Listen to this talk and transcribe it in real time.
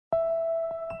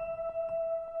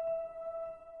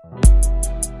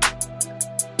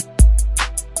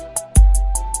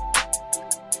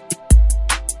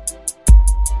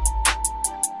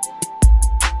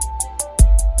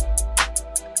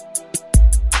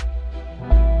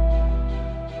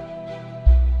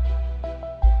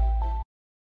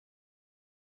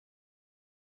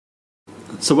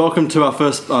So welcome to our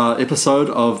first episode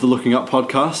of the Looking Up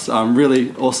podcast.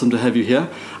 Really awesome to have you here.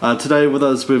 Today with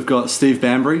us we've got Steve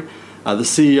Bambury, the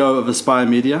CEO of Aspire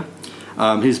Media.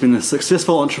 He's been a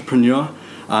successful entrepreneur,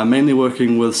 mainly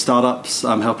working with startups,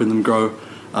 helping them grow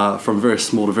from very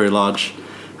small to very large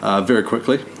very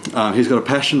quickly. He's got a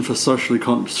passion for socially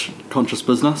conscious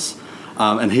business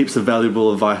and heaps of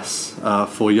valuable advice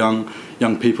for young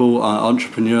people,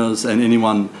 entrepreneurs, and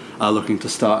anyone looking to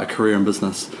start a career in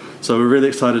business. So we're really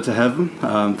excited to have him.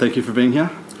 Thank you for being here.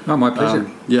 Oh, my pleasure.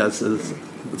 It's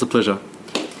a pleasure.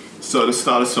 So to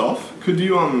start us off, could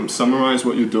you summarise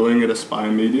what you're doing at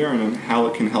Aspire Media and how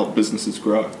it can help businesses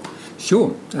grow?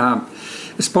 Sure.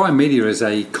 Aspire Media is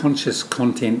a conscious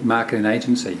content marketing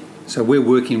agency. So we're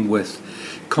working with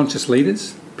conscious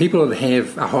leaders, people that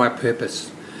have a higher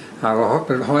purpose,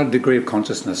 a higher degree of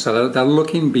consciousness. So they're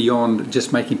looking beyond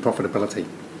just making profitability.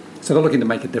 So they're looking to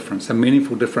make a difference, a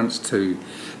meaningful difference to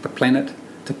the planet,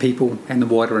 to people, and the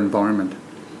wider environment.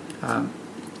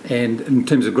 And in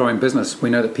terms of growing business, we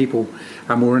know that people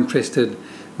are more interested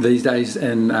these days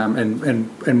in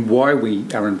why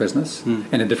we are in business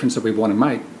and the difference that we want to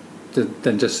make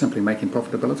than just simply making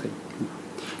profitability.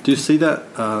 Do you see that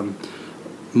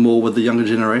more with the younger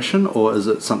generation, or is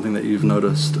it something that you've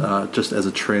noticed just as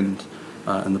a trend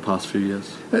in the past few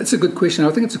years? It's a good question.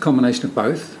 I think it's a combination of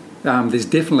both. There's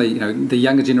definitely, the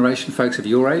younger generation, folks of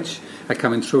your age, are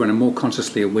coming through and are more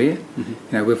consciously aware.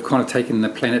 Mm-hmm. We've kind of taken the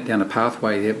planet down a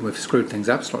pathway that we've screwed things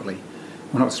up slightly.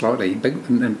 Well, not slightly, big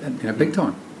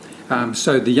time.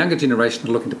 So the younger generation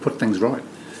are looking to put things right.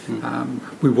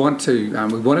 We want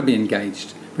to be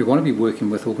engaged. We want to be working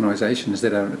with organisations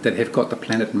that have got the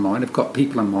planet in mind, have got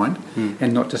people in mind,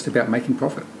 and not just about making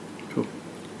profit. Cool.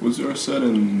 Was there a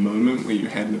certain moment where you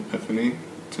had an epiphany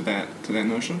to that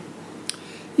notion?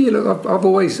 Yeah, look,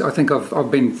 I've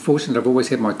been fortunate. I've always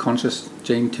had my conscious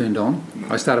gene turned on.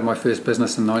 I started my first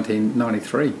business in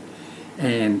 1993,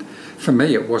 and for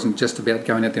me, it wasn't just about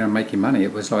going out there and making money.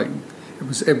 It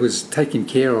was taking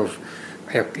care of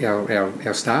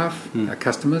our staff, our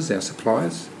customers, our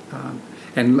suppliers,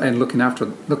 and looking after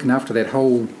that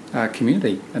whole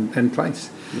community in place.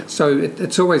 Yeah. So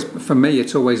it's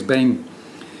always been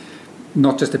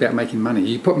not just about making money.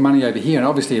 You put money over here, and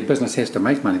obviously a business has to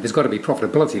make money. There's got to be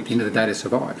profitability at the end of the day to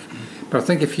survive. But I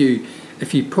think if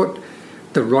you put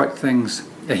the right things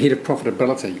ahead of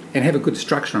profitability and have a good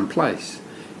structure in place,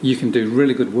 you can do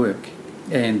really good work,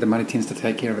 and the money tends to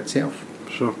take care of itself.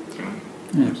 Sure.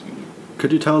 Yeah.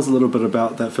 Could you tell us a little bit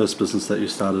about that first business that you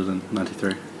started in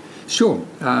 '93? Sure.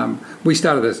 We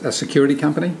started a security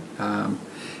company.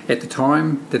 At the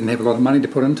time, didn't have a lot of money to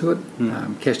put into it.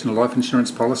 Cashed in a life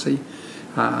insurance policy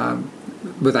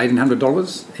with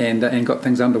 $1,800 and got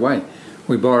things underway.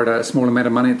 We borrowed a small amount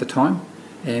of money at the time,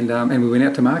 and we went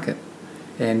out to market.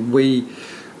 And we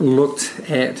looked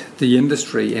at the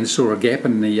industry and saw a gap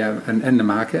in the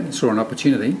market, and saw an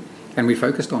opportunity, and we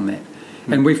focused on that.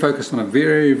 And we focused on a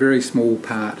very, very small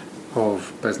part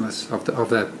of business of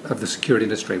the security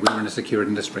industry. We were in the security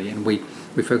industry, and we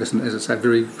focused on, as I say, a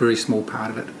very, very small part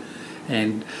of it.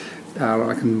 And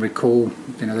I can recall,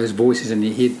 those voices in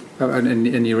your head,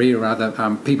 in your ear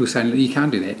rather, people saying, you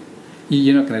can't do that.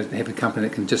 You're not going to have a company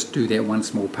that can just do that one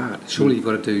small part. Surely you've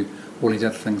got to do all these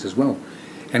other things as well.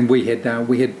 And we had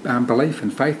belief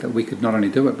and faith that we could not only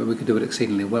do it, but we could do it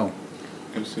exceedingly well.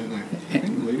 Absolutely. I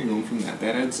think leading on from that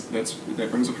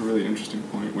brings up a really interesting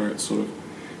point where it's sort of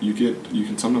you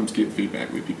can sometimes get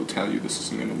feedback where people tell you this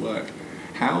isn't going to work.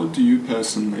 How do you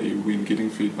personally, when getting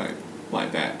feedback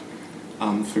like that,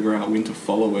 figure out when to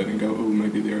follow it and go, oh,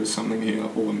 maybe there is something here,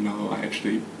 or no, I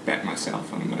actually back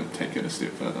myself and I'm going to take it a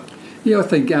step further? Yeah, I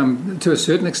think to a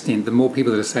certain extent, the more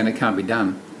people that are saying it can't be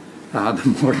done,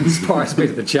 the more it inspires me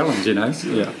to the challenge,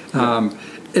 Yeah.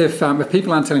 If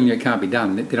people aren't telling you it can't be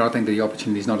done, then I think the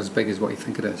opportunity is not as big as what you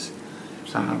think it is.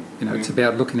 It's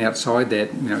about looking outside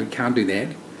that. You can't do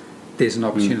that. There's an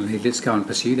opportunity. Let's go and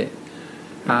pursue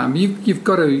that. You've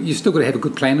still got to have a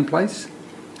good plan in place.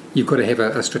 You've got to have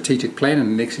a strategic plan and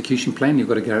an execution plan. You've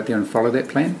got to go out there and follow that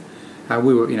plan.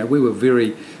 We were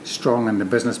very strong in the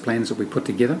business plans that we put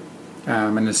together.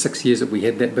 In the 6 years that we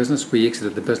had that business, we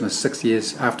exited the business 6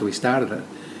 years after we started it,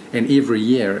 and every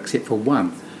year except for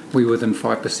one, we were within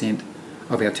 5%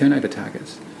 of our turnover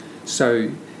targets.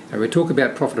 So we talk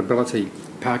about profitability,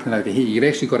 parking it over here. You've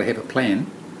actually got to have a plan,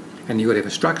 and you've got to have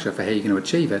a structure for how you're going to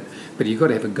achieve it, but you've got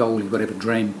to have a goal, you've got to have a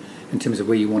dream in terms of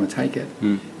where you want to take it.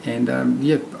 And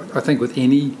I think with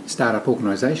any startup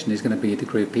organisation, there's going to be a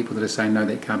degree of people that are saying, no,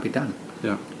 that can't be done.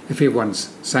 Yeah. If everyone's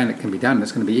saying it can be done,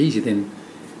 it's going to be easy, then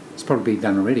it's probably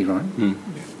done already, right? Yeah,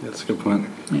 that's a good point.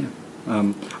 Yeah.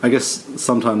 I guess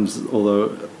sometimes,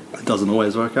 although it doesn't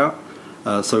always work out.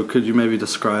 So could you maybe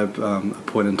describe a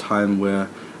point in time where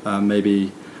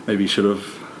maybe you should have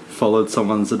followed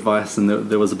someone's advice and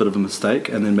there was a bit of a mistake,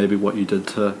 and then maybe what you did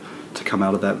to come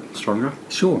out of that stronger?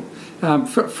 Sure.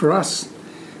 For us,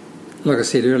 like I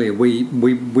said earlier, we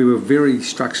were very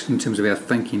structured in terms of our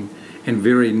thinking and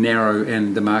very narrow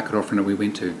in the market offering that we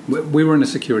went to. We were in the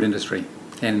security industry,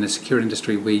 and in the security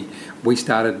industry we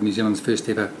started New Zealand's first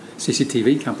ever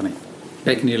CCTV company.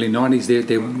 Back in the early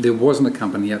 90s, there wasn't a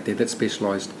company out there that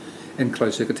specialised in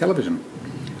closed circuit television.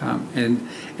 And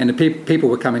the people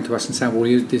were coming to us and saying,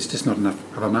 well, there's just not enough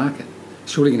of a market.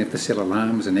 Surely you're going to have to sell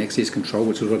alarms and access control,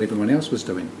 which was what everyone else was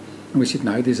doing. And we said,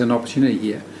 no, there's an opportunity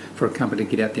here for a company to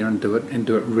get out there and do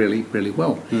it really, really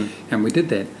well. And we did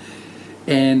that.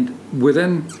 And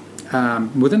within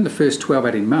the first 12,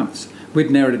 18 months, we'd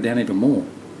narrowed it down even more.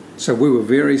 So we were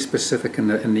very specific in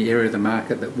the area of the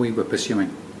market that we were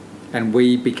pursuing. And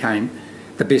we became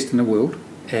the best in the world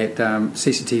at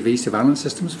CCTV surveillance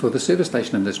systems for the service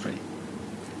station industry.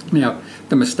 Now,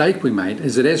 the mistake we made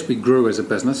is that as we grew as a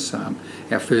business,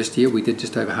 our first year we did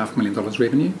just over $500,000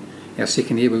 revenue. Our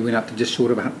second year we went up to just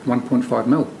short of 1.5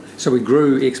 mil. So we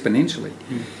grew exponentially.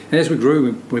 And as we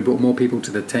grew, we brought more people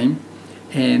to the team.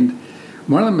 And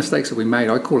one of the mistakes that we made,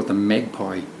 I call it the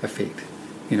magpie effect.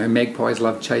 You know, magpies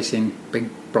love chasing big,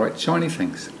 bright, shiny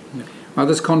things. Well,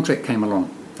 this contract came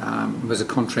along. It was a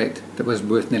contract that was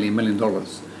worth nearly $1 million.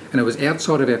 And it was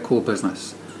outside of our core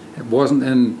business. It wasn't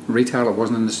in retail, it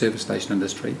wasn't in the service station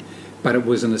industry, but it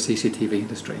was in the CCTV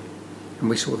industry. And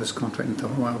we saw this contract and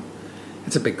thought, well,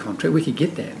 it's a big contract, we could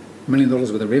get that. $1 million worth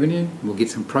of revenue, we'll get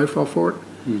some profile for it,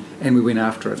 and we went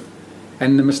after it.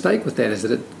 And the mistake with that is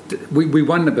that we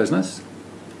won the business,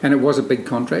 and it was a big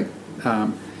contract.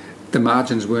 The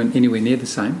margins weren't anywhere near the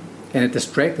same, and it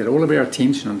distracted all of our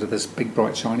attention onto this big,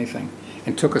 bright, shiny thing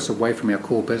and took us away from our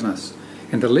core business.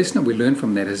 And the lesson that we learned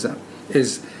from that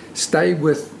is stay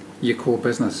with your core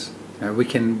business. We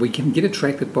can get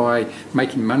attracted by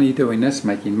making money doing this,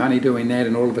 making money doing that,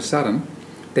 and all of a sudden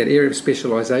that area of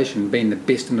specialisation, being the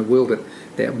best in the world at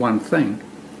that one thing,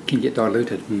 can get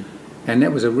diluted. And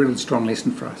that was a really strong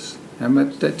lesson for us. And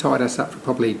that tied us up for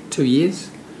probably 2 years,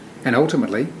 and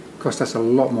ultimately cost us a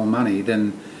lot more money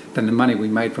than the money we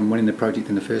made from winning the project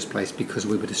in the first place because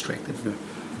we were distracted.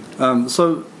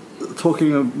 So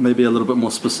talking maybe a little bit more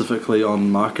specifically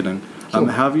on marketing, how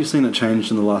have you seen it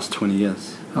change in the last 20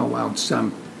 years? Oh, well,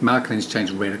 marketing's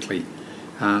changed radically.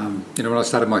 When I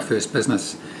started my first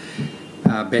business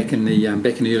back in the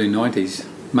early 90s,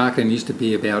 marketing used to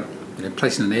be about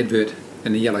placing an advert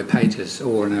in the yellow pages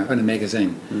or in a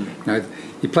magazine.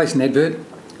 You place an advert,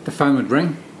 the phone would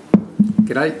ring.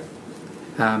 G'day,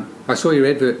 I saw your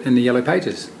advert in the yellow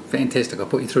pages. Fantastic, I'll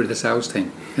put you through to the sales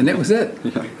team. And that was it.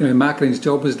 Marketing's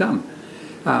job was done.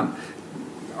 I'd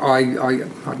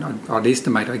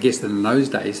estimate, I guess, that in those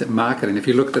days that marketing, if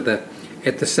you looked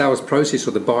at the sales process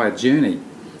or the buyer journey,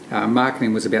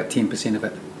 marketing was about 10% of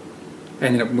it.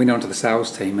 And then it went on to the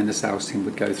sales team, and the sales team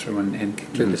would go through and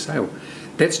conclude the sale.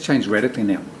 That's changed radically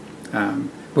now.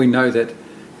 We know that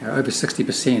over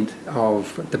 60%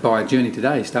 of the buyer journey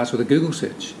today starts with a Google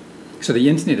search. So the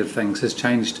Internet of Things has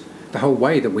changed the whole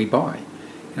way that we buy.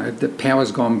 The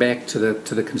power's gone back to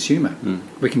the consumer.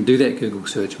 We can do that Google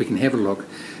search. We can have a look.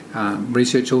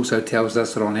 Research also tells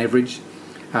us that on average,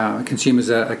 consumers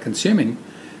are consuming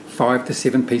 5 to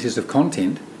 7 pieces of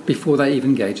content before they even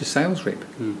engage a sales rep.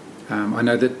 I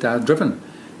know that Driven,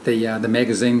 the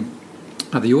magazine,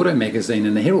 the auto magazine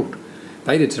and the Herald,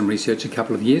 they did some research a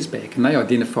couple of years back, and they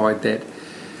identified that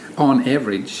on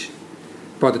average,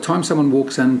 by the time someone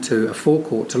walks into a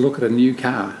forecourt to look at a new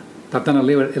car, they've done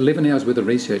 11 hours worth of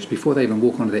research before they even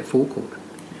walk onto that forecourt.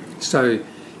 So,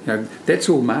 that's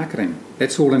all marketing.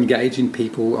 That's all engaging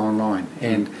people online,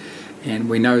 and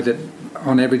we know that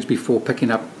on average, before picking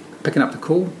up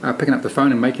the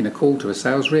phone and making a call to a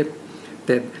sales rep,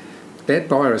 that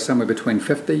buyer is somewhere between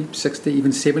 50, 60,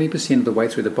 even 70% of the way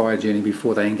through the buyer journey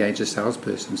before they engage a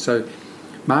salesperson. So,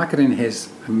 marketing has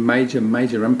a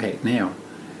major impact now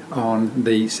on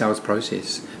the sales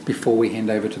process before we hand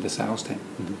over to the sales team.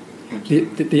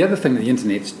 The other thing that the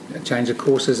internet's changed, of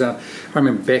course, is I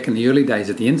remember back in the early days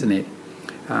of the internet,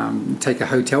 take a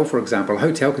hotel, for example. A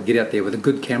hotel could get out there with a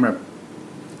good camera,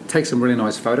 take some really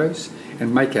nice photos,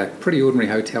 and make a pretty ordinary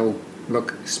hotel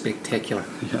look spectacular.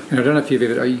 And I don't know if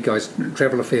you guys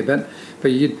travel a fair bit,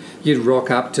 but you'd rock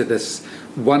up to this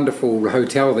wonderful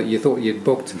hotel that you thought you'd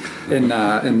booked in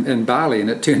Bali, and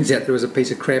it turns out there was a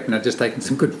piece of crap and I'd just taken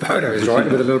some good photos, right,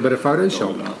 with a little bit of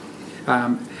Photoshop.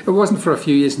 It wasn't for a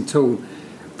few years until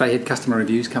they had customer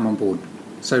reviews come on board.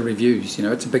 So reviews,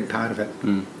 it's a big part of it.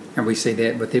 And we see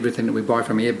that with everything that we buy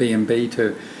from Airbnb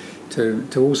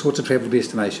to all sorts of travel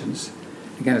destinations.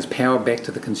 Again, it's power back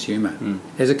to the consumer.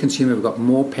 As a consumer, we've got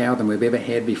more power than we've ever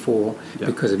had before,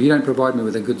 because if you don't provide me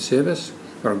with a good service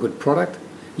or a good product,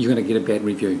 you're going to get a bad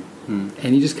review.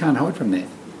 And you just can't hide from that.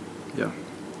 Yeah.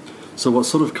 So what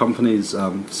sort of companies,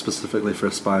 specifically for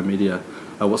Aspire Media,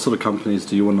 what sort of companies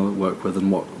do you want to work with,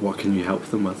 and what can you help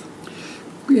them with?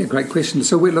 Yeah, great question.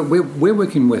 So we're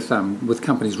working with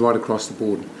companies right across the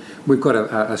board. We've got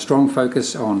a strong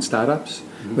focus on startups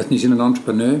with New Zealand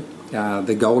Entrepreneur.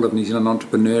 The goal of New Zealand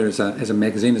Entrepreneur as a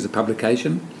magazine, as a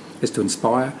publication, is to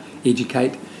inspire,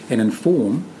 educate and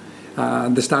inform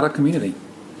the startup community.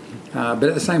 But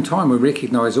at the same time, we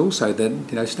recognise also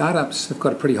that startups have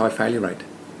got a pretty high failure rate,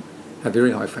 a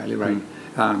very high failure rate.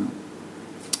 I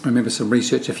remember some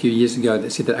research a few years ago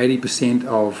that said that 80%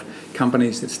 of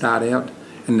companies that start out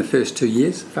in the first 2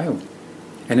 years fail.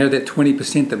 And out of that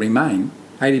 20% that remain,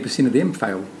 80% of them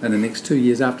fail in the next 2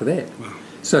 years after that. Wow.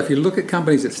 So if you look at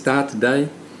companies that start today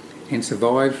and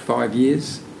survive 5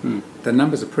 years, the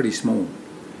numbers are pretty small.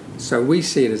 So we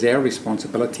see it as our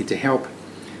responsibility to help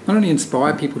not only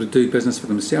inspire people to do business for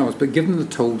themselves, but give them the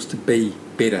tools to be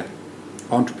better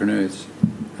entrepreneurs.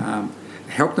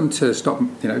 Help them to stop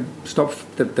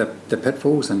the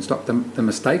pitfalls and stop the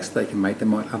mistakes they can make that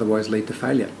might otherwise lead to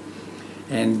failure.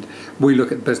 And we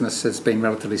look at business as being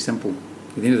relatively simple.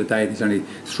 At the end of the day, there's only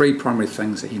 3 primary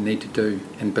things that you need to do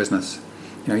in business.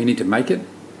 You need to make it,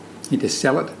 you need to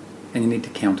sell it, and you need to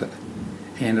count it.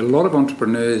 And a lot of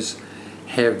entrepreneurs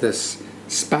have this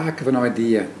spark of an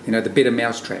idea, the better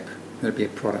mousetrap, that'd be a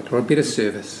product, or a better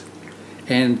service.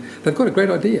 And they've got a great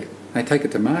idea. They take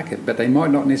it to market, but they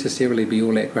might not necessarily be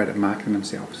all that great at marketing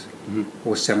themselves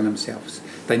or selling themselves.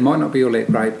 They might not be all that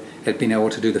great at being able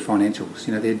to do the financials,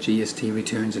 their GST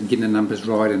returns and getting the numbers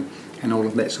right and all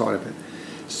of that side of it.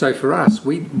 So for us,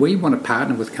 we want to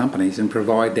partner with companies and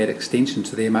provide that extension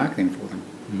to their marketing for them.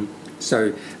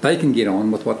 So they can get on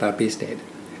with what they're best at.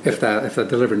 If they're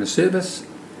delivering a service,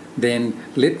 then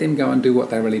let them go and do what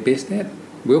they're really best at.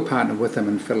 We'll partner with them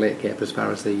and fill that gap as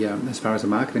far as the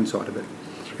marketing side of it.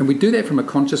 And we do that from a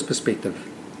conscious perspective,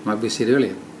 like we said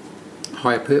earlier.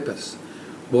 Higher purpose.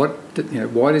 Why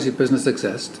does your business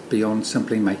exist beyond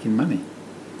simply making money?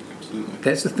 Absolutely.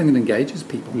 That's the thing that engages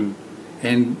people.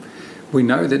 And we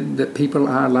know that people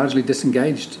are largely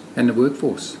disengaged in the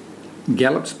workforce.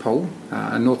 Gallup's poll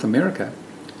in North America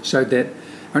showed that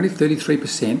only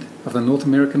 33% of the North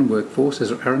American workforce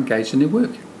are engaged in their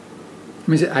work. It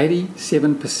means that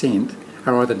 87%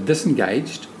 are either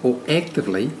disengaged or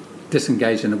actively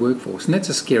disengaged in the workforce, and that's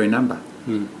a scary number.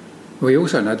 We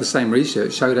also know the same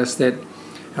research showed us that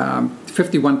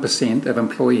 51% of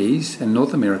employees in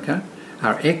North America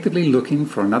are actively looking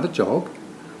for another job,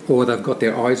 or they've got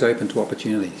their eyes open to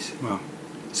opportunities. Wow.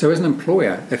 So as an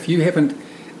employer, if you haven't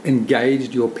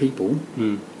engaged your people,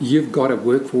 you've got a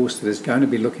workforce that is going to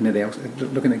be looking at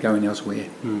going elsewhere.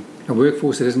 A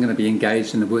workforce that isn't going to be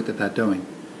engaged in the work that they're doing.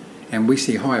 And we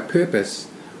see higher purpose,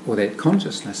 or that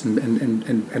consciousness,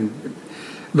 and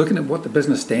looking at what the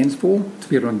business stands for, to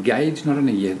be able to engage not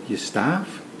only your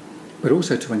staff, but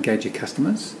also to engage your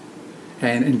customers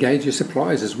and engage your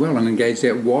suppliers as well, and engage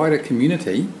that wider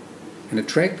community and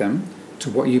attract them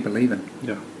to what you believe in.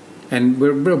 Yeah. And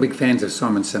we're real big fans of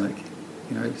Simon Sinek.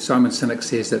 Simon Sinek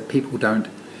says that people don't,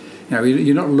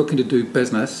 you're not looking to do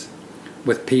business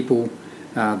with people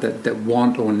that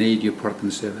want or need your product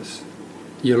and service.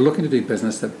 You're looking to do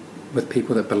business with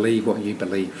people that believe what you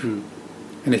believe.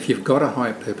 And if you've got a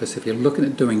higher purpose, if you're looking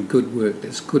at doing good work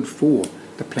that's good for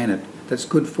the planet, that's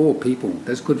good for people,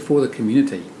 that's good for the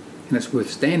community, and it's worth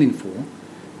standing for,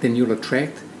 then you'll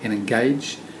attract and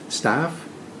engage staff,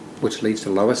 which leads to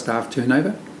lower staff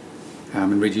turnover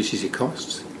and reduces your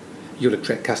costs. You'll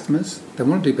attract customers that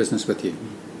want to do business with you,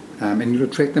 and you'll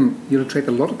attract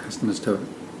a lot of customers to it.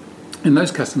 And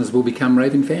those customers will become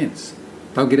raving fans.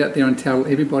 They'll get out there and tell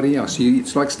everybody else.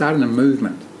 It's like starting a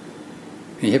movement.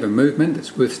 And you have a movement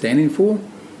that's worth standing for,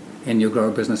 and you'll grow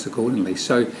a business accordingly.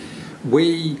 So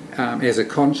we, as a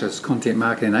conscious content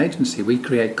marketing agency, we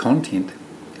create content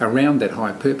around that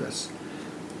higher purpose.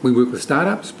 We work with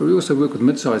startups, but we also work with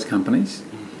mid-sized companies,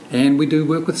 and we do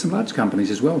work with some large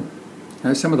companies as well.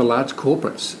 Some of the large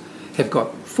corporates have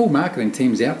got full marketing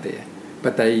teams out there,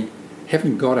 but they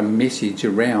haven't got a message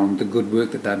around the good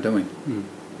work that they're doing.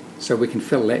 So we can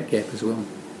fill that gap as well.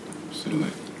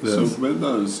 Absolutely. Yes. So with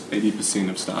those 80%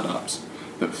 of startups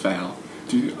that fail,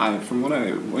 from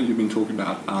what you've been talking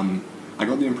about, I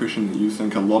got the impression that you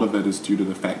think a lot of it is due to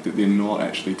the fact that they're not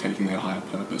actually taking their higher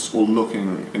purpose or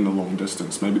looking in the long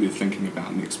distance. Maybe they're thinking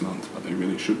about next month, but they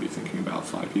really should be thinking about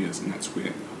 5 years, and that's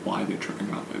why they're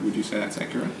tripping up. Would you say that's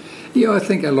accurate? Yeah, I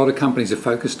think a lot of companies are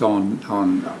focused on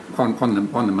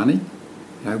the money.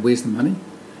 You know, where's the money?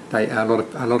 A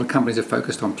lot of companies are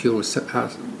focused on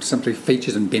simply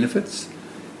features and benefits,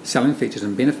 selling features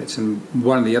and benefits. And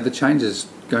one of the other changes,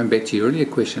 going back to your earlier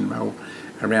question, Mel,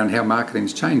 around how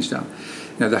marketing's changed.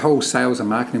 The whole sales and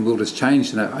marketing world has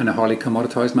changed in a highly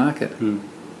commoditised market.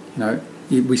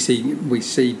 We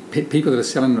see people that are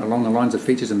selling along the lines of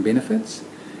features and benefits,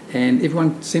 and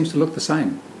everyone seems to look the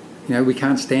same. We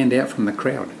can't stand out from the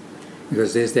crowd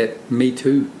because there's that Me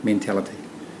Too mentality.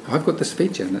 I've got this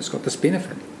feature and it's got this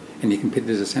benefit, and your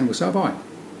competitors are saying, well, so have I.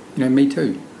 Me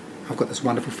too. I've got this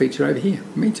wonderful feature over here.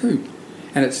 Me too.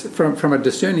 And it's from a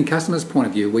discerning customer's point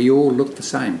of view, we all look the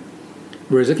same.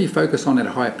 Whereas if you focus on that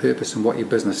higher purpose and what your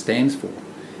business stands for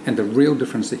and the real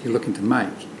difference that you're looking to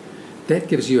make, that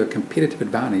gives you a competitive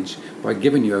advantage by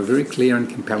giving you a very clear and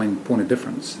compelling point of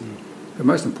difference. But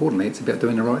most importantly, it's about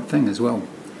doing the right thing as well.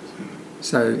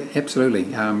 So absolutely,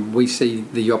 we see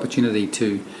the opportunity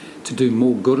to do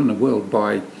more good in the world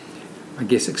by, I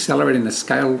guess, accelerating the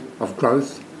scale of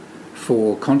growth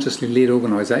for consciously led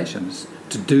organisations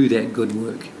to do that good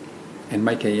work and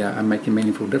make a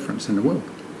meaningful difference in the world.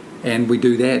 And we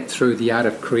do that through the art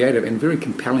of creative and very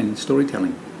compelling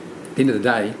storytelling. At the end of the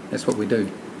day, that's what we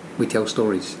do. We tell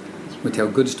stories. We tell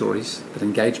good stories that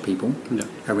engage people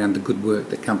around the good work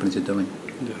that companies are doing.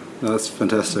 Yeah, no, that's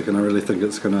fantastic, and I really think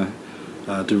it's going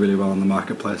to do really well in the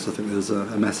marketplace. I think there's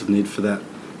a massive need for that,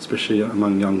 especially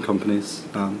among young companies.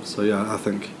 I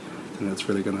think that's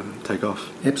really going to take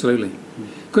off. Absolutely.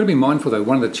 Got to be mindful though.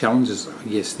 One of the challenges, I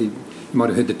guess, you might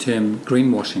have heard the term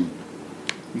greenwashing.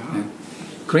 No.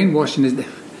 Greenwashing is,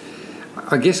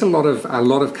 I guess, a lot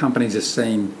of companies are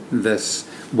seeing this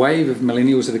wave of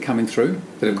millennials that are coming through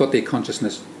that have got their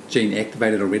consciousness gene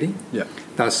activated already. Yeah.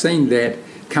 They're seeing that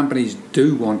companies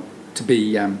do want to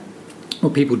be, or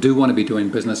people do want to be doing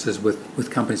businesses with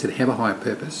companies that have a higher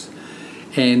purpose,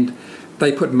 and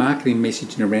they put marketing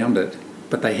messaging around it,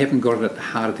 but they haven't got it at the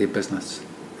heart of their business,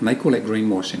 and they call it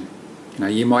greenwashing.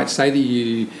 You might say that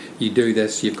you do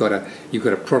this. You've got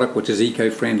a product which is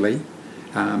eco-friendly.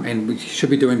 And we should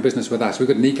be doing business with us. We've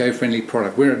got an eco-friendly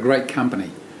product. We're a great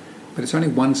company. But it's only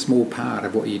one small part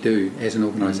of what you do as an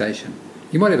organisation.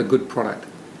 You might have a good product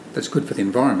that's good for the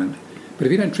environment, but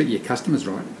if you don't treat your customers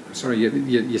right,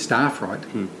 your staff right,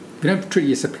 if you don't treat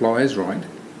your suppliers right,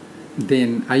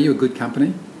 then are you a good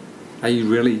company? Are you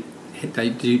really?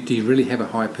 Do you really have a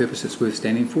higher purpose that's worth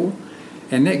standing for?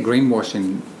 And that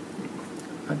greenwashing,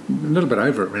 a little bit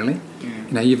over it really.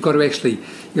 You've got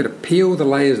to peel the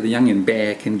layers of the onion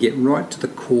back and get right to the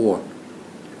core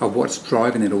of what's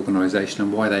driving that organisation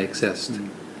and why they exist.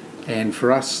 And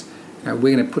for us,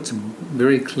 we're going to put some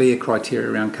very clear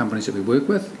criteria around companies that we work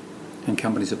with and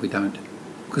companies that we don't,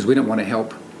 because we don't want to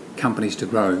help companies to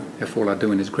grow if all they're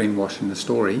doing is greenwashing the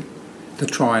story to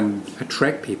try and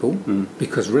attract people,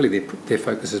 because really their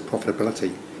focus is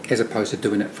profitability as opposed to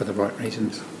doing it for the right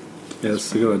reasons. Yeah,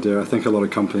 it's a good idea. I think a lot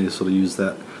of companies sort of use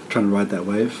that, trying to ride that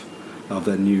wave of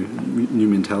that new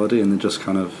mentality, and they're just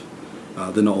kind of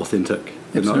they're not authentic.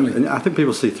 Absolutely. And I think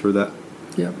people see through that.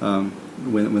 Yeah.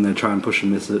 When they try and push a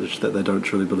message that they don't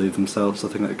truly believe themselves, I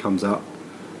think that comes out.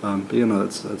 But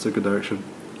it's a good direction.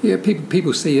 Yeah,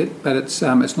 people see it, but it's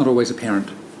not always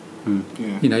apparent.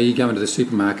 Yeah. You go into the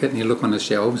supermarket and you look on the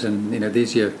shelves, and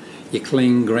there's your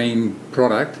clean green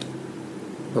product,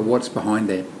 but what's behind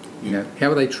that?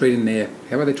 How are they treating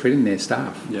their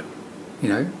staff?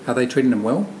 Yeah. Are they treating them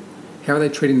well? How are they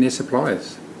treating their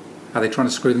suppliers? Are they trying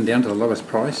to screw them down to the lowest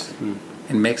price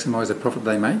and maximise the profit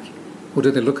they make? Or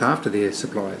do they look after their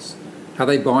suppliers? Are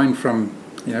they buying from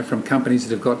companies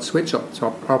that have got sweatshops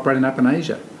operating up in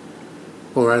Asia?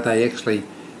 Or are they actually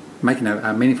making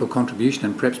a meaningful contribution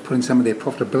and perhaps putting some of their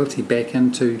profitability back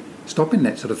into stopping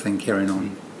that sort of thing carrying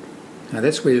on? Now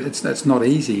that's where it's not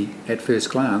easy at first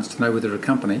glance to know whether a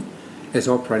company is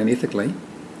operating ethically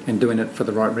and doing it for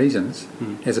the right reasons,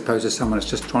 as opposed to someone that's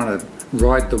just trying to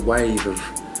ride the wave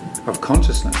of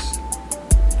consciousness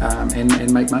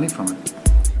and make money from it.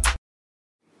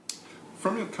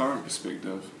 From your current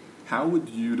perspective, how would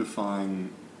you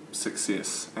define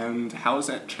success, and how has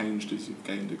that changed as you've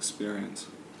gained experience?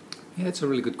 Yeah, it's a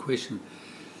really good question.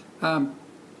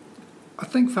 I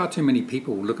think far too many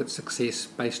people look at success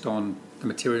based on the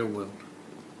material world,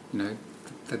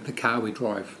 the car we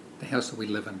drive, the house that we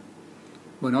live in.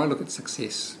 When I look at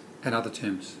success in other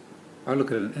terms, I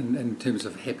look at it in terms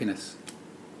of happiness.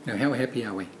 How happy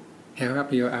are we? How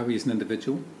happy are we as an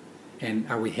individual? And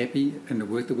are we happy in the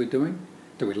work that we're doing?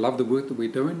 Do we love the work that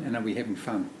we're doing? And are we having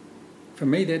fun? For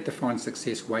me, that defines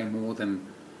success way more than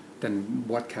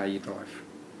what car you drive.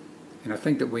 And I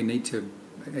think that we need to,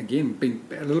 again, be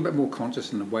a little bit more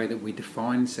conscious in the way that we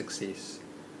define success,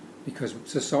 because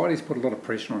society's put a lot of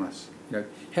pressure on us.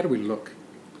 How do we look?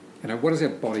 What does our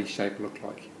body shape look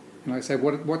like? And like I say,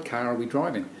 what car are we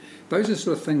driving? Those are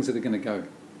sort of things that are going to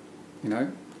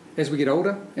go. As we get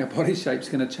older, our body shape's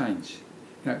going to change.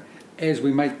 As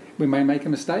we may make a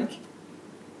mistake,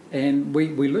 and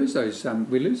we lose those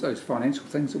financial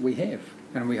things that we have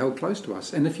and we hold close to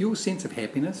us. And if your sense of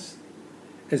happiness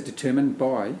is determined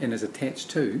by and is attached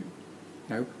to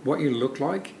what you look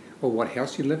like, or what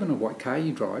house you live in, or what car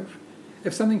you drive,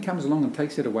 if something comes along and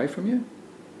takes it away from you,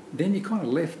 then you're kind of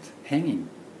left hanging,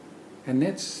 and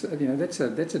that's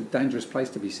a dangerous place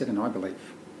to be sitting, I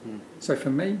believe. So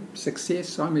for me,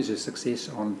 success, I measure success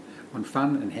on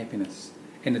fun and happiness,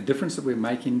 and the difference that we're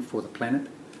making for the planet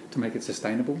to make it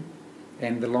sustainable,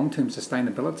 and the long-term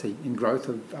sustainability and growth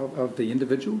of the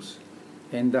individuals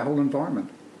and the whole environment.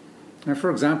 Now,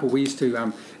 for example, we used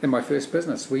to, in my first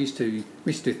business, we used to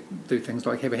do things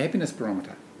like have a happiness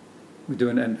barometer. We do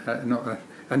an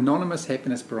anonymous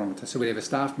happiness barometer. So we'd have a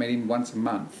staff meeting once a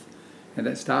month, and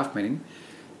that staff meeting,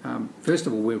 first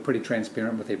of all, we were pretty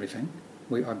transparent with everything.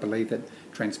 I believe that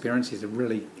transparency is a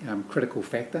really critical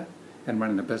factor in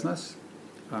running a business.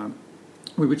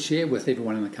 We would share with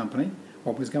everyone in the company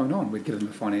what was going on. We'd give them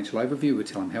a financial overview. We'd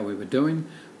tell them how we were doing,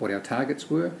 what our targets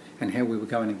were, and how we were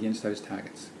going against those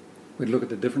targets. We'd look at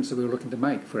the difference that we were looking to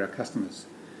make for our customers.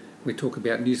 We'd talk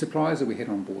about new suppliers that we had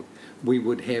on board. We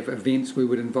would have events. We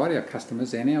would invite our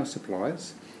customers and our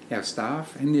suppliers, our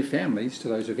staff and their families to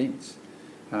those events.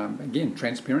 Again,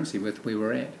 transparency with where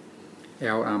we're at.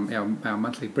 Our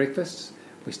monthly breakfasts,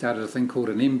 we started a thing called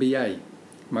an MBA,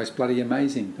 Most Bloody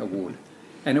Amazing Award.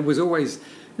 And it was always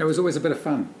a bit of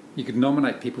fun. You could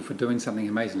nominate people for doing something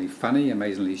amazingly funny,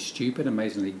 amazingly stupid,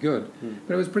 amazingly good,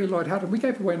 but it was pretty light-hearted. We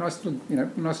gave away a nice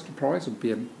little prize. It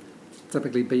would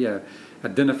typically be a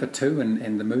dinner for two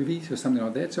and the movies or something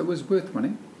like that. So it was worth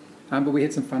winning, but we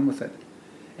had some fun with it,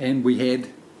 and we had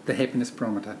the happiness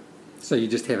barometer. So you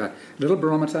just have a little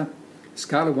barometer,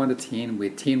 scale of 1 to 10, where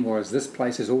 10 was this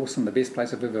place is awesome, the best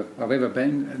place I've ever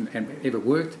been and ever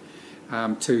worked.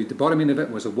 To the bottom end of it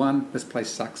was a 1, this place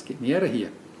sucks, get me out of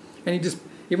here. And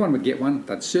everyone would get one,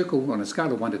 they'd circle on a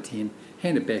scale of 1 to 10,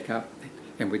 hand it back up,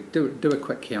 and we'd do a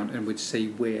quick count, and we'd see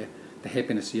where the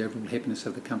overall happiness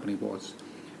of the company was.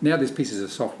 Now there's pieces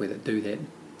of software that do that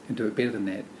and do it better than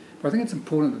that. But I think it's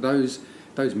important that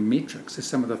those metrics are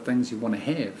some of the things you want to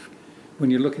have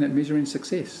when you're looking at measuring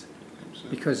success.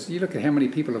 Absolutely. Because you look at how many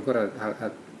people have got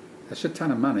a shit ton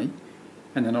of money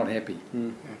and they're not happy.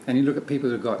 And you look at people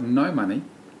who've got no money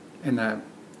and they're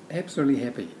absolutely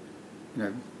happy.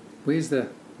 Where's the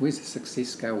success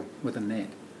scale within that?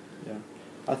 Yeah,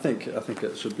 I think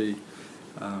it should be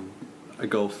a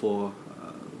goal for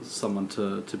someone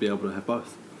to be able to have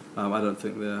both. I don't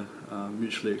think they're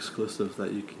mutually exclusive.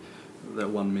 That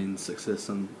one means success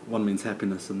and one means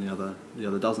happiness and the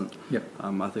other doesn't. Yep.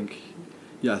 I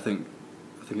think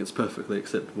it's perfectly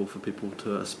acceptable for people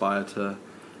to aspire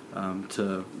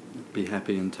to be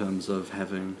happy in terms of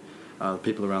having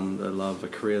people around them they love, a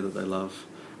career that they love,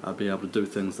 be able to do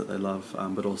things that they love,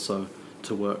 but also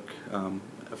to work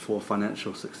for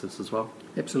financial success as well.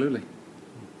 Absolutely.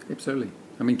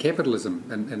 I mean, capitalism,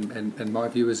 in my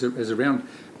view, is around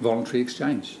voluntary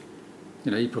exchange.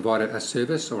 You provide a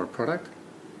service or a product,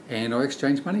 and I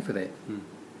exchange money for that.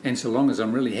 And so long as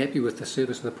I'm really happy with the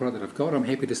service or the product that I've got, I'm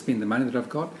happy to spend the money that I've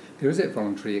got. There is that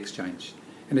voluntary exchange.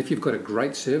 And if you've got a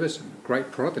great service, a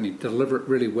great product, and you deliver it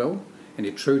really well, and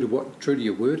you're true to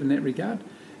your word in that regard,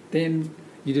 then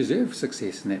you deserve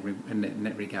success in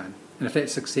that regard. And if that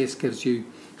success gives you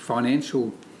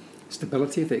financial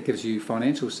stability, if that gives you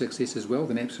financial success as well,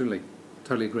 then absolutely,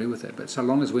 totally agree with it. But so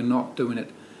long as we're not doing it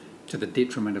to the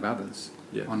detriment of others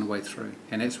on the way through.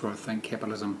 And that's where I think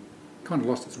capitalism kind of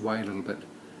lost its way a little bit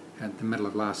at the middle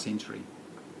of last century.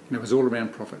 And it was all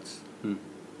around profits.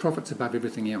 Profits above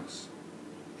everything else.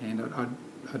 And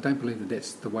I don't believe that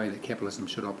that's the way that capitalism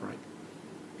should operate.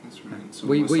 That's right. It's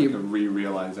almost like a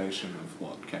re-realization of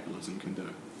what capitalism can do.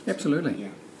 Absolutely.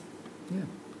 Yeah.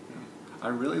 I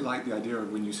really like the idea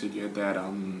of when you said you had that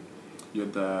you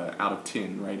had the out of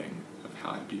 10 rating of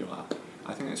how happy you are.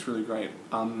 I think that's really great.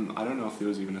 I don't know if there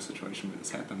was even a situation where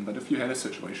this happened, but if you had a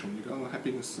situation where you go,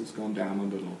 happiness has gone down a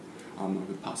little over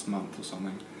the past month or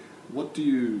something, what do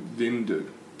you then do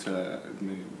to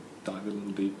dive a little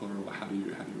deeper, or how do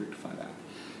you rectify that?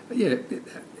 Yeah,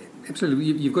 Absolutely,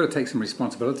 you've got to take some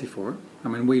responsibility for it. I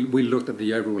mean, we looked at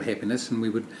the overall happiness, and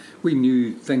we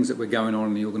knew things that were going on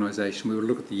in the organisation. We would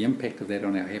look at the impact of that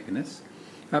on our happiness.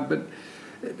 But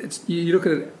you look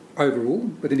at it overall,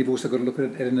 but then you've also got to look at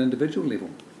it at an individual level.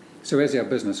 So as our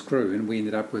business grew, and we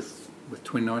ended up with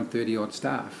 29, 30 odd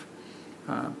staff,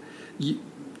 I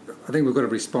think we've got a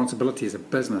responsibility as a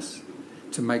business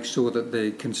to make sure that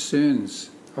the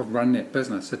concerns of running that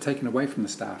business are taken away from the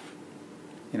staff.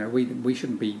 You know, we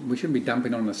shouldn't be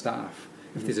dumping on the staff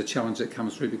if there's a challenge that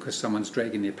comes through because someone's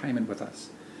dragging their payment with us.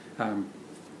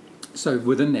 So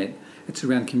within that, it's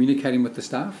around communicating with the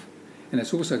staff, and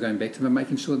it's also going back to them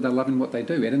making sure that they're loving what they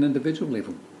do at an individual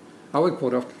level. I would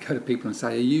quite often go to people and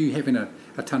say, are you having a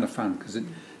ton of fun? Because it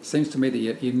seems to me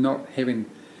that you're not having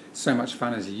so much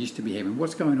fun as you used to be having.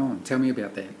 What's going on? Tell me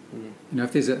about that. You know,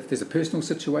 if there's a personal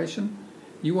situation,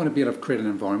 you want to be able to create an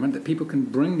environment that people can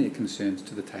bring their concerns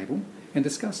to the table and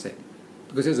discuss that.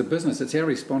 Because as a business, it's our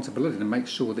responsibility to make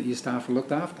sure that your staff are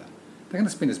looked after. They're going to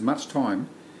spend as much time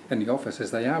in the office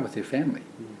as they are with their family.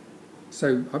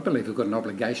 So I believe we've got an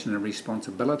obligation and a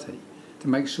responsibility to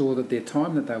make sure that their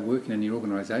time that they're working in your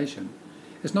organisation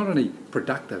is not only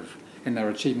productive and they're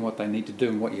achieving what they need to do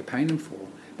and what you're paying them for,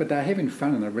 but they're having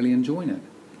fun and they're really enjoying it.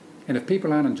 And if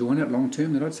people aren't enjoying it long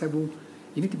term, then I'd say, well,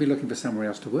 you need to be looking for somewhere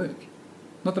else to work.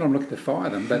 Not that I'm looking to fire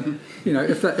them, but you know,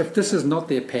 if this is not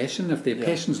their passion, if their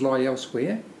passions lie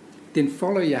elsewhere, then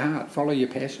follow your heart, follow your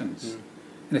passions.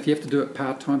 And if you have to do it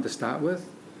part-time to start with,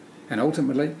 and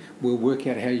ultimately we'll work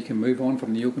out how you can move on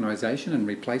from the organisation and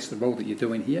replace the role that you're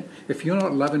doing here. If you're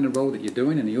not loving the role that you're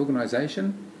doing in the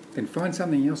organisation, then find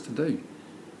something else to do.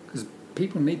 Because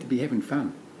people need to be having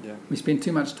fun. We spend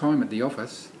too much time at the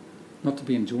office not to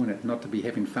be enjoying it, not to be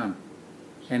having fun.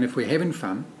 And if we're having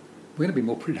fun, we're going to be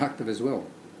more productive as well.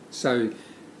 So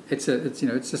it's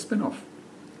a spin-off.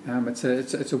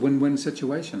 It's a win-win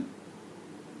situation.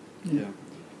 Yeah,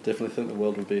 definitely think the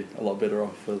world would be a lot better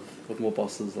off with more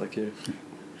bosses like you,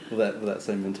 with that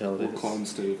same mentality. Or calm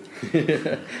Steve.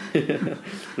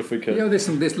 If we could. Yeah,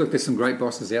 there's some great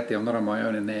bosses out there. I'm not on my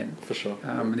own in that. For sure.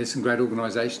 And there's some great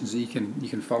organisations that you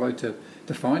can follow to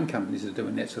find companies that are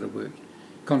doing that sort of work.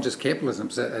 Conscious Capitalism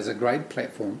is a great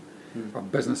platform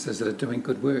of businesses that are doing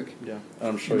good work. Yeah, and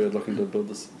I'm sure you're looking to build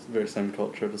this very same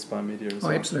culture of Aspire Media as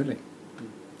well. Oh, absolutely.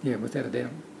 Yeah, without a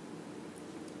doubt.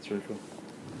 It's really cool.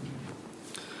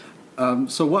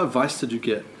 So what advice did you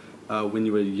get when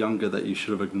you were younger that you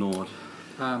should have ignored?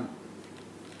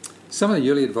 Some of the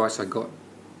early advice I got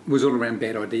was all around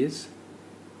bad ideas.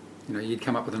 You know, you'd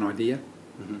come up with an idea.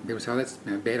 People say, oh, that's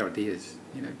bad ideas.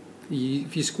 You know,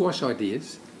 if you squash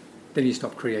ideas, then you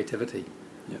stop creativity.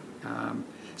 Yeah.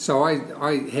 So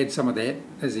I had some of that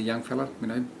as a young fella, you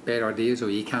know, bad ideas, or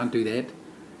you can't do that,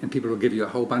 and people will give you a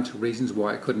whole bunch of reasons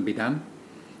why it couldn't be done.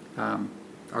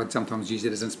 I'd sometimes use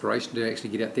it as inspiration to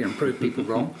actually get out there and prove people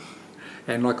wrong.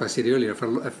 And like I said earlier,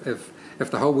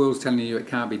 if the whole world's telling you it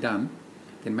can't be done,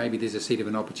 then maybe there's a seed of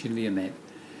an opportunity in that.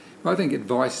 I think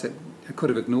advice that I could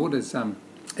have ignored is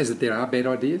that there are bad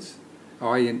ideas.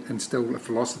 I instill a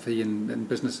philosophy in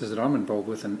businesses that I'm involved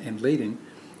with and leading,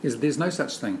 is that there's no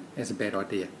such thing as a bad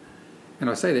idea.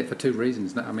 And I say that for two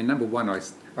reasons. I mean, number one, I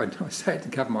say it to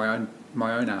cover my own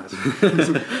arse.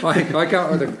 I come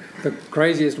up with the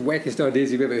craziest, wackest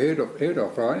ideas you've ever heard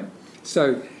of, right?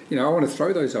 So, you know, I want to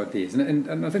throw those ideas.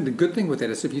 And I think the good thing with that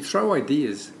is if you throw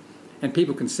ideas and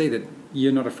people can see that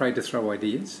you're not afraid to throw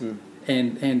ideas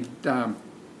and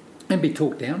be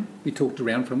talked down, be talked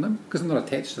around from them, because I'm not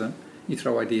attached to them, you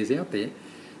throw ideas out there,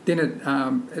 then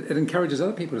it encourages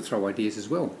other people to throw ideas as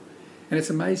well. And it's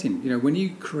amazing, you know, when you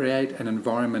create an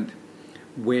environment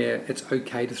where it's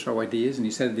okay to throw ideas and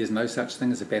you say that there's no such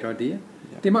thing as a bad idea,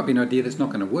 there might be an idea that's not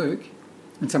going to work,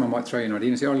 and someone might throw you an idea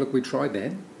and say, oh, look, we tried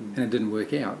that and it didn't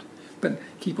work out. But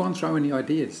keep on throwing the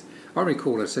ideas. I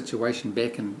recall a situation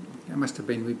back in,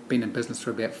 we've been in business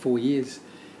for about 4 years,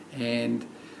 and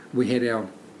we had our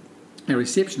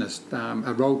receptionist,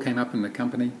 a role came up in the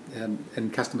company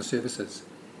in customer services,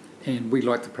 and we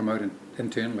like to promote it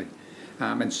internally.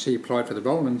 And she applied for the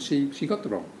role, and she got the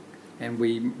role. And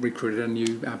we recruited a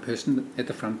new person at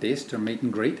the front desk to meet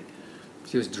and greet.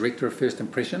 She was director of first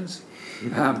impressions,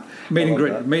 meet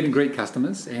and greet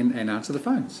customers, and answer the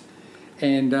phones.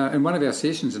 And in one of our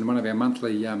sessions, in one of our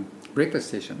monthly breakfast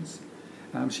sessions,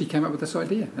 she came up with this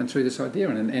idea and threw this idea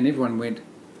in, and everyone went,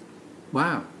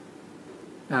 wow.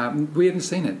 We hadn't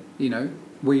seen it, you know.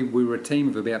 We were a team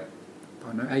of about,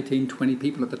 18, 20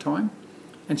 people at the time,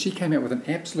 and she came out with an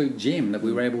absolute gem that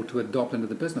we were able to adopt into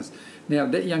the business. Now,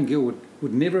 that young girl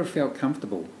would never have felt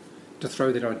comfortable to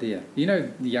throw that idea. You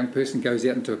know, the young person goes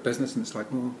out into a business and it's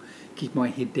like, well, keep my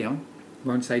head down,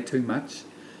 won't say too much.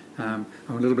 I'm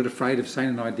a little bit afraid of saying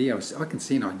an idea. I can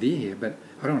see an idea here, but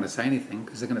I don't want to say anything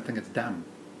because they're going to think it's dumb.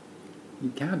 You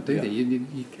can't do that.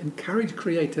 You encourage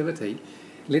creativity,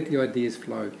 let the ideas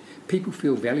flow. People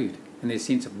feel valued and their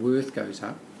sense of worth goes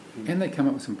up, and they come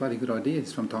up with some bloody good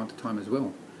ideas from time to time as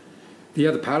well. The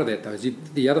other part of that, though, is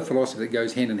the other philosophy that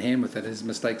goes hand in hand with it is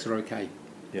mistakes are okay.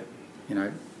 Yeah. You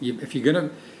know, if you're going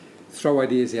to throw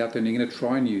ideas out there and you're going to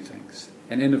try new things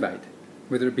and innovate,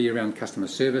 whether it be around customer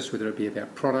service, whether it be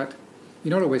about product,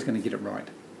 you're not always going to get it right.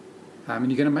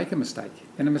 And you're going to make a mistake,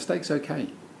 and a mistake's okay.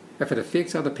 If it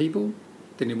affects other people,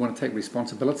 then you want to take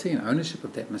responsibility and ownership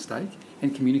of that mistake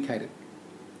and communicate it.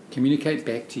 Communicate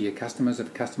back to your customers if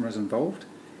a customer is involved,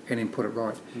 and then put it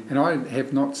right. And I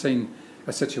have not seen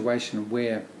a situation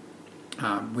where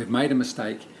we've made a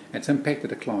mistake, it's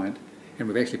impacted a client, and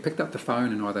we've actually picked up the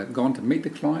phone and either gone to meet the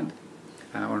client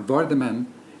or invited them in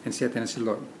and sat down and said,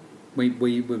 look, we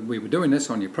were doing this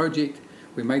on your project,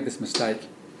 we made this mistake,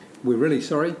 we're really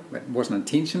sorry, it wasn't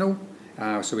intentional,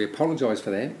 so we apologise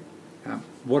for that.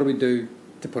 What do we do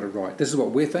to put it right? This is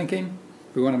what we're thinking,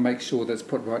 we want to make sure that it's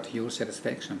put right to your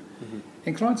satisfaction.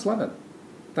 And clients love it.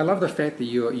 They love the fact that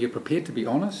you're prepared to be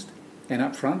honest and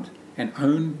upfront and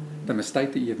own the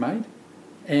mistake that you've made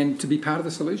and to be part of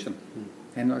the solution.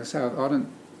 And like I say,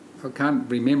 I can't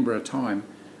remember a time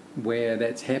where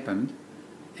that's happened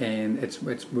and it's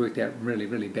worked out really,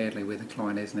 really badly where the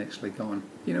client hasn't actually gone,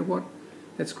 you know what,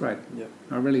 that's great. Yeah.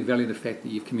 I really value the fact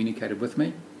that you've communicated with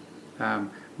me.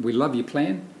 We love your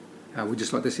plan. We'd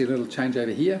just like to see a little change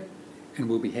over here and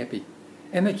we'll be happy.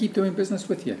 And they keep doing business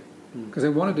with you because they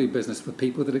want to do business with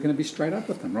people that are going to be straight up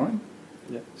with them, right?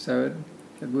 Yeah. So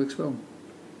it works well.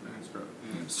 That's great.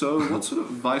 So what sort of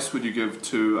advice would you give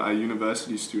to a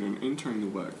university student entering the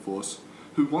workforce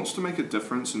who wants to make a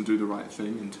difference and do the right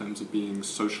thing in terms of being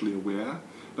socially aware,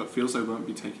 but feels they won't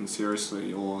be taken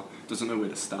seriously or doesn't know where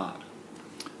to start?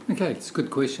 Okay, it's a good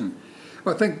question.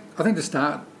 Well, I think to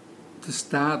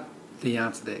start the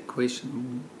answer to that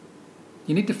question,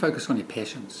 you need to focus on your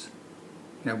passions.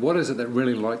 You know, what is it that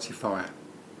really lights your fire?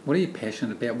 What are you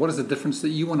passionate about? What is the difference that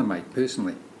you want to make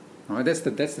personally? All right, that's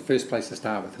the first place to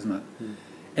start with, isn't it?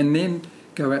 And then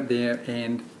go out there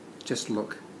and just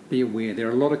look, be aware. There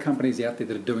are a lot of companies out there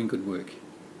that are doing good work.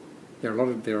 There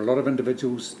are a lot of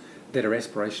individuals that are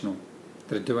aspirational,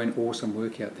 that are doing awesome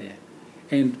work out there.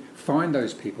 And find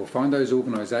those people, find those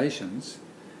organisations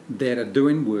that are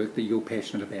doing work that you're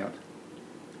passionate about.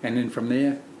 And then from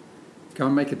there, go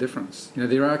and make a difference. You know,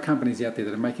 there are companies out there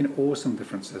that are making awesome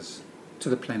differences to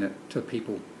the planet, to the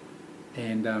people.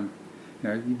 And you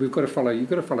know, you've got to follow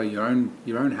your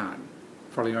own heart,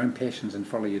 follow your own passions, and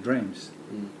follow your dreams.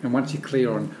 And once you're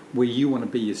clear on where you want to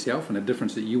be yourself and the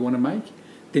difference that you want to make,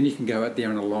 then you can go out there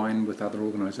and align with other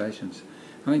organisations.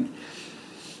 I think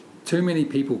too many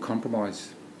people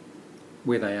compromise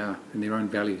where they are and their own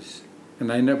values, and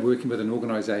they end up working with an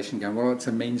organisation going, well, it's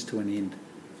a means to an end.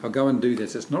 I'll go and do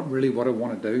this. It's not really what I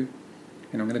want to do,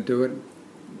 and I'm going to do it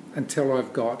until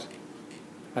I've got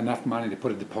enough money to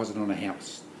put a deposit on a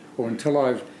house, or until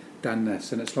I've done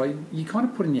this. And it's like you kind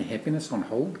of putting your happiness on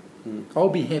hold. I'll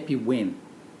be happy when.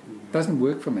 Doesn't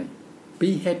work for me.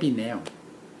 Be happy now.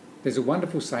 There's a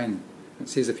wonderful saying that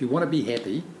says, if you want to be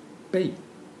happy, be.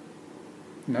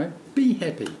 You know, be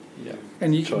happy. Yeah.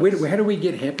 And how do we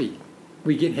get happy?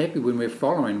 We get happy when we're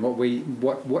following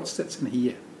what sits in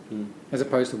here, as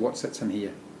opposed to what sits in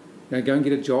here. You know, go and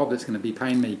get a job that's going to be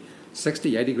paying me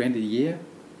 60, 80 grand a year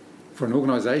for an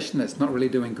organisation that's not really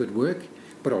doing good work,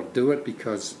 but I'll do it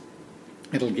because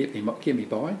it'll get me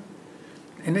by.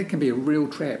 And that can be a real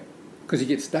trap, because you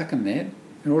get stuck in that,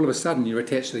 and all of a sudden you're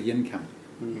attached to the income.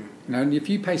 You know, and if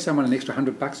you pay someone an extra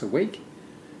 $100 a week,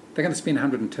 they're going to spend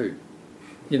 102.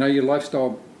 You know, your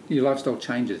lifestyle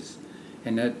changes,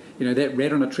 and that, you know, that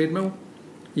rat on a treadmill,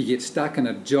 you get stuck in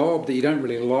a job that you don't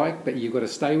really like, but you've got to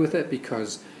stay with it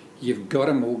because you've got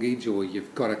a mortgage or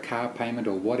you've got a car payment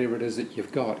or whatever it is that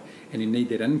you've got, and you need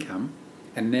that income,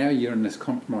 and now you're in this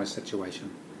compromised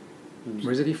situation.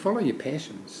 Whereas if you follow your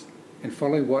passions and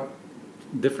follow what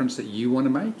difference that you want to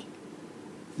make,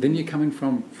 then you're coming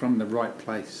from the right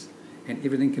place, and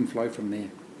everything can flow from there.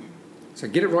 So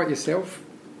get it right yourself,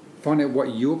 find out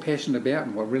what you're passionate about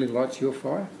and what really lights your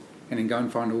fire, and then go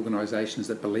and find organisations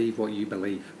that believe what you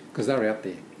believe, because they're out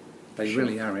there. They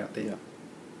really are out there.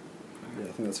 Yeah,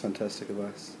 I think that's fantastic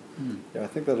advice. Yeah, I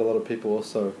think that a lot of people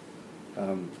also,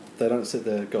 they don't set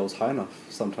their goals high enough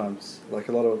sometimes. Like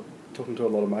talking to a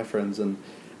lot of my friends, and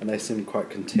they seem quite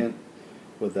content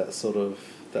with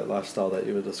that lifestyle that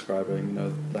you were describing, you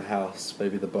know, the house,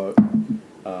 maybe the boat,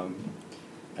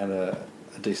 and a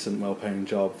decent, well-paying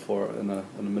job in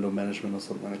a middle management or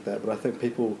something like that. But I think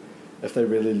people if they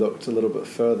really looked a little bit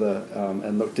further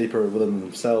and looked deeper within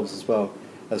themselves as well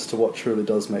as to what truly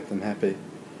does make them happy.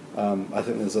 I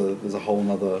think there's a whole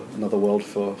another world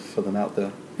for them out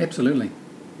there. Absolutely.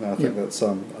 I think that's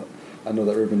I know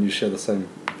that Ruben, you share the same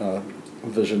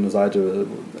vision as I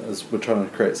do, as we're trying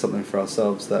to create something for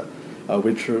ourselves that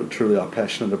we truly are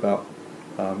passionate about,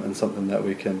 and something that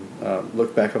we can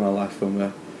look back on our life when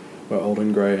we're old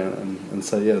and grey and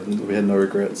say, yeah, we had no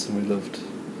regrets and we lived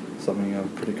something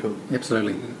pretty cool.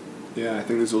 Absolutely. Yeah, I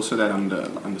think there's also that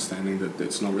understanding that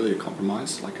it's not really a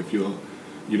compromise. Like if you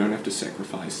don't have to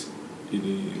sacrifice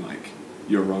any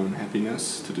your own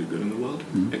happiness to do good in the world.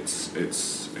 It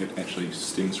actually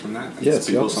stems from that. And yes,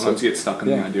 people sometimes get stuck in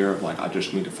the idea of I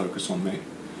just need to focus on me.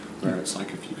 Where it's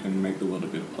if you can make the world a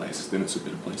better place, then it's a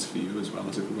better place for you as well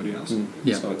as everybody else.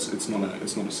 So it's not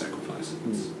a sacrifice.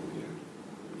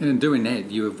 And in doing that,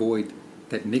 you avoid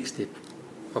that next step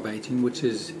of aging, which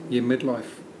is your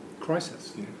midlife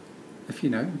crisis. Yeah. If you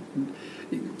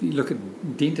look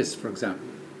at dentists, for example.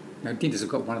 Dentists have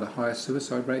got one of the highest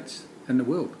suicide rates in the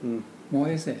world. Why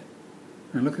is that?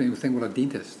 And look at it and think, well, a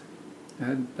dentist,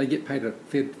 they get paid a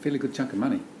fairly good chunk of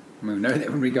money. I mean, we know that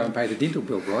when we go and pay the dental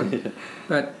bill, right? Yeah.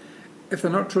 But if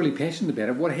they're not truly passionate about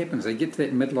it, what happens? They get to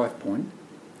that midlife point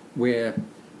where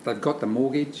they've got the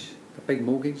mortgage, the big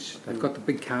mortgage, they've got the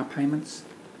big car payments,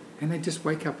 and they just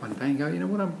wake up one day and go, you know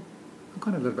what, I'm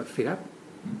kind of a little bit fed up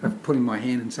of putting my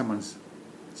hand in someone's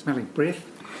smelling breath,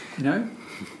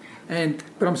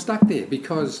 but I'm stuck there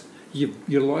because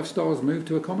your lifestyle's moved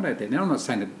to accommodate that. Now, I'm not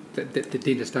saying that the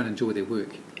dentists don't enjoy their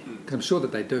work, because I'm sure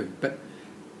that they do, but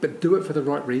do it for the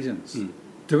right reasons.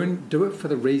 Do it for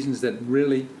the reasons that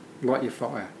really light your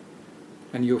fire.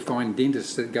 And you'll find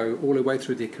dentists that go all the way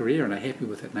through their career and are happy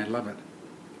with it and they love it.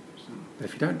 But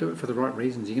if you don't do it for the right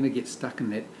reasons, you're going to get stuck in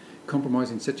that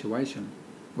compromising situation,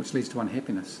 which leads to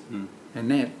unhappiness. And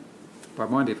that, by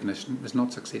my definition, is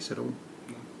not success at all.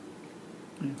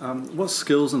 What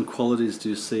skills and qualities do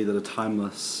you see that are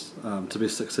timeless to be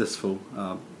successful,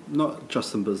 not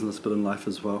just in business but in life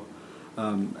as well,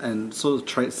 and sort of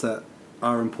traits that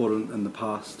are important in the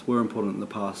past, were important in the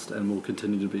past, and will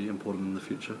continue to be important in the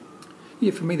future?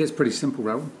 Yeah, for me that's pretty simple,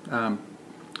 Raoul. I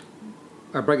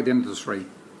break it down into three: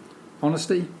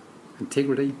 honesty,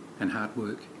 integrity, and hard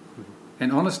work.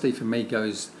 And honesty for me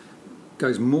goes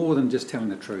more than just telling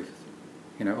the truth.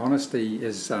 Honesty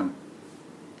is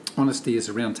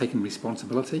around taking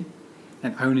responsibility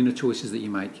and owning the choices that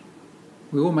you make.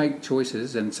 We all make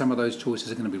choices, and some of those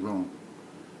choices are going to be wrong.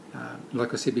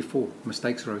 Like I said before,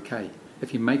 mistakes are okay.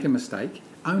 If you make a mistake,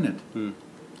 own it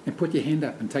and put your hand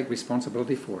up and take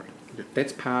responsibility for it. Yeah.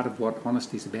 That's part of what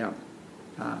honesty is about.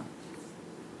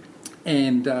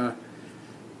 And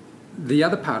the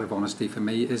other part of honesty for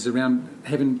me is around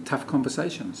having tough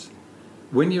conversations.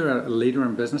 When you're a leader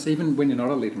in business, even when you're not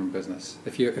a leader in business,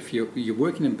 if you're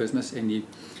working in business and you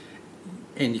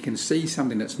can see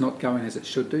something that's not going as it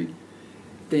should do,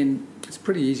 then it's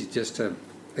pretty easy just to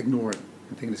ignore it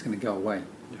and think it's going to go away.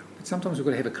 Yeah. But sometimes we've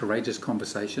got to have a courageous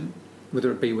conversation,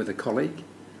 whether it be with a colleague,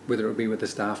 whether it be with a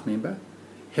staff member.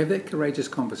 Have that courageous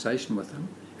conversation with them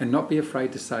and not be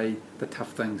afraid to say the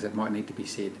tough things that might need to be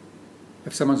said.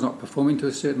 If someone's not performing to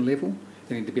a certain level,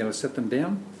 they need to be able to sit them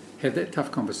down, have that tough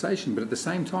conversation, but at the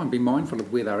same time be mindful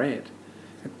of where they're at,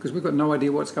 because we've got no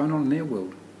idea what's going on in their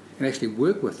world, and actually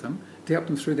work with them to help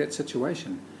them through that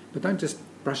situation. But don't just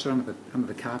brush it under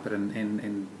the carpet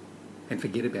and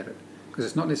forget about it, because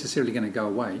it's not necessarily going to go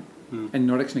away, and you're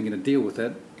not actually going to deal with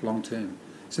it long term.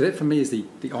 So that for me is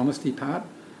the honesty part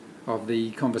of the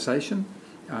conversation.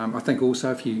 I think also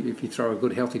if you throw a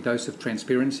good healthy dose of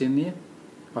transparency in there,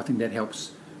 I think that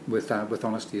helps with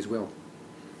honesty as well.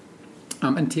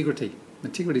 Integrity.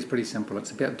 Integrity is pretty simple.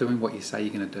 It's about doing what you say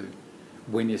you're going to do,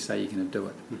 when you say you're going to do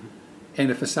it. And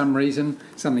if for some reason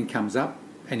something comes up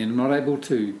and you're not able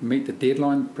to meet the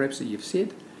deadline perhaps that you've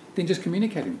set, then just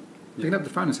communicating. Pick up the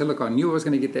phone and say, look, I knew I was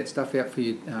going to get that stuff out for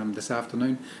you this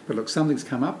afternoon, but look, something's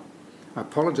come up. I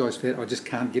apologise for that. I just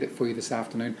can't get it for you this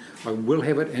afternoon. I will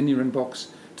have it in your inbox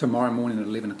tomorrow morning at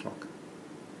 11 o'clock.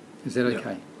 Is that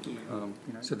okay? Yeah.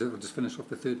 So we'll just finish off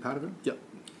the third part of it? Yep.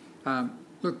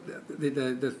 Look,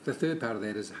 the third part of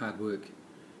that is hard work.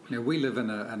 We live in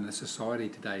a society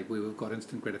today where we've got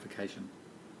instant gratification.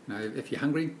 If you're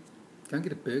hungry, go and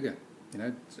get a burger.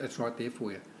 It's right there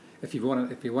for you. If you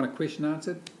want a question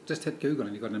answered, just hit Google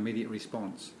and you've got an immediate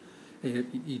response.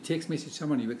 You text message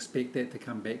someone, you expect that to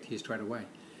come back to you straight away.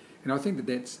 And I think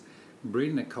that's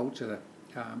breeding a culture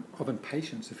of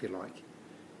impatience, if you like.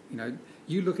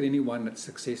 You look at anyone that's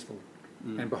successful,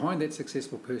 and behind that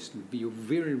successful person, you'll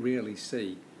very rarely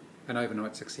see an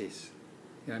overnight success.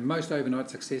 Most overnight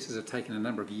successes have taken a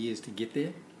number of years to get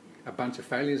there, a bunch of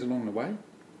failures along the way,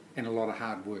 and a lot of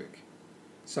hard work.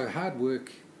 So hard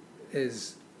work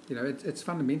is, it's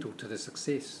fundamental to the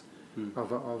success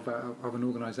of an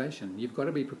organisation. You've got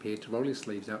to be prepared to roll your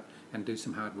sleeves up and do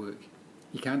some hard work.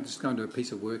 You can't just go into a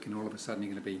piece of work and all of a sudden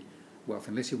you're going to be wealthy,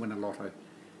 unless you win a lotto.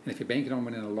 And if you're banking on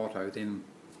winning a lotto, then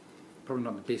probably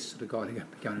not the best sort of guy to be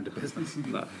going into business.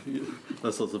 No,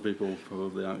 those sorts of people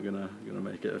probably aren't gonna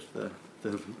make it if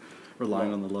they're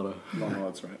relying on the lotto. Long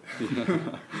odds, right?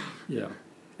 Yeah.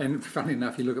 And funnily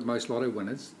enough, you look at most lotto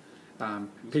winners,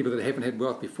 people that haven't had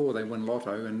wealth before, they win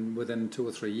lotto, and within 2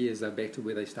 or 3 years, they're back to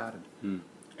where they started. And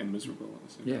miserable at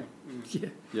the same Yeah.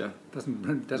 time. Yeah. Doesn't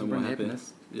bring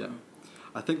happiness. Yeah.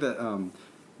 I think that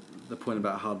the point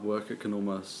about hard work, it can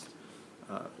almost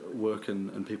work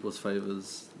in people's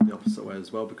favours the opposite way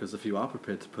as well, because if you are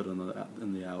prepared to put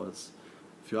in the hours,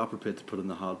 if you are prepared to put in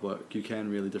the hard work, you can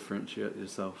really differentiate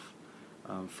yourself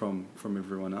from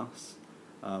everyone else.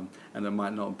 And it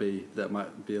might be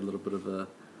a little bit of a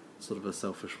sort of a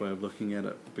selfish way of looking at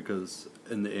it, because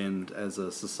in the end, as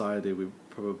a society, we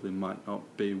probably might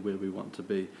not be where we want to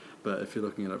be. But if you're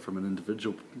looking at it from an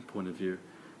individual point of view,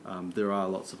 there are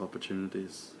lots of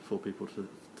opportunities for people to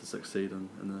succeed in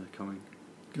the coming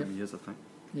years, I think.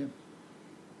 Yeah.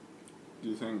 Do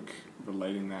you think,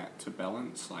 relating that to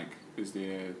balance, like, is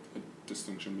there a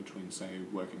distinction between, say,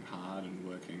 working hard and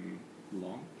working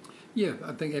long? Yeah,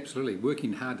 I think absolutely.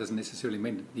 Working hard doesn't necessarily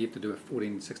mean that you have to do a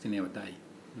 14, 16-hour day.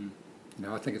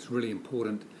 I think it's really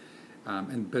important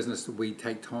in business that we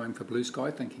take time for blue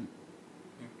sky thinking.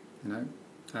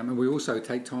 And we also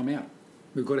take time out.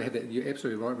 We've got to have that. You're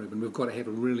absolutely right, Ruben. We've got to have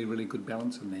a really, really good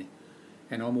balance in there.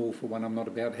 And I'm all for one. I'm not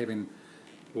about having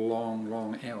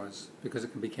long hours, because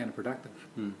it can be counterproductive.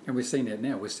 And we're seeing that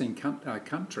now. We're seeing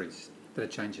countries that are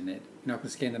changing that. Up in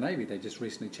Scandinavia, they just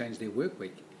recently changed their work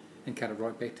week and cut it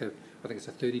right back to, I think it's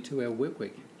a 32-hour work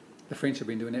week. The French have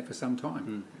been doing that for some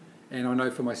time. And I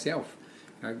know for myself,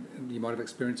 you might have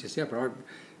experienced yourself, but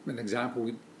an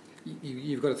example,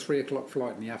 you've got a 3 o'clock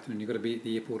flight in the afternoon, you've got to be at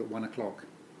the airport at 1 o'clock.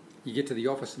 You get to the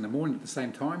office in the morning at the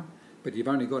same time, but you've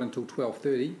only got until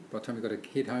 12:30 by the time you've got to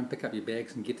head home, pick up your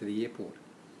bags and get to the airport.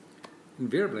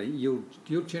 Invariably, you'll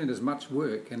turn in as much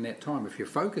work in that time if you're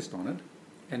focused on it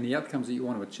and the outcomes that you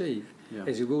want to achieve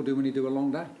as you will do when you do a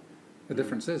long day. The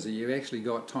difference is that you've actually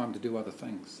got time to do other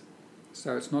things.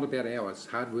 So it's not about hours.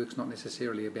 Hard work's not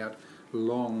necessarily about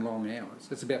long hours.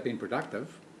 It's about being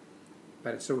productive,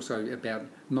 but it's also about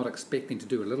not expecting to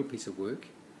do a little piece of work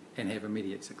and have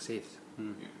immediate success.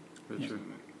 Very true.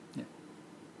 Yeah.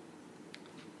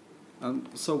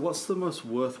 So what's the most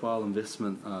worthwhile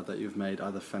investment that you've made,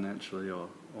 either financially or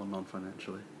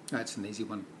non-financially? That's an easy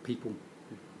one. People.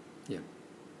 Yeah.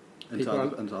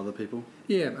 Into other people?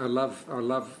 Yeah, I love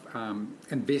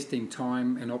investing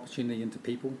time and opportunity into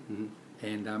people,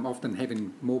 and often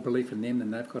having more belief in them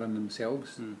than they've got in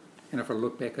themselves. And if I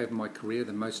look back over my career,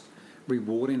 the most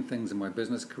rewarding things in my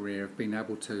business career have been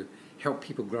able to help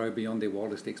people grow beyond their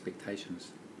wildest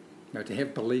expectations. To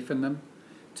have belief in them,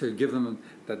 to give them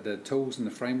the tools and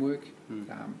the framework,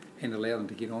 and allow them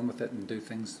to get on with it and do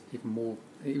things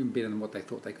even better than what they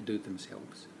thought they could do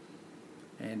themselves.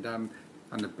 And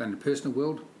in the personal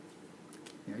world,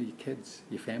 your kids,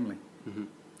 your family.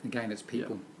 Again, it's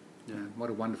people. Yeah. What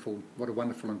a wonderful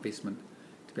investment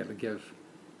to be able to give.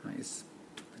 It's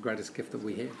the greatest gift that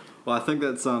we have. Well, I think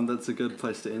that's a good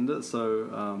place to end it. So,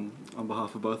 on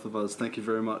behalf of both of us, thank you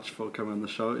very much for coming on the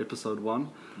show, episode 1.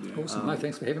 Yeah. Awesome. No,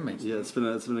 thanks for having me. Yeah, it's been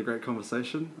a great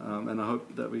conversation, and I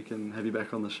hope that we can have you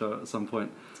back on the show at some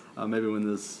point. Maybe when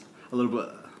there's a little bit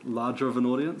larger of an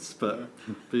audience, but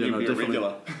definitely.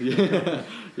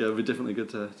 It'd be definitely good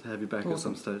to have you back at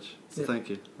some stage. So thank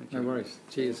you. No worries.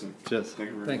 Cheers. Cheers.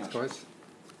 Thank you very much. Thanks, guys.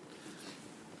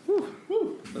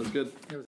 That was good.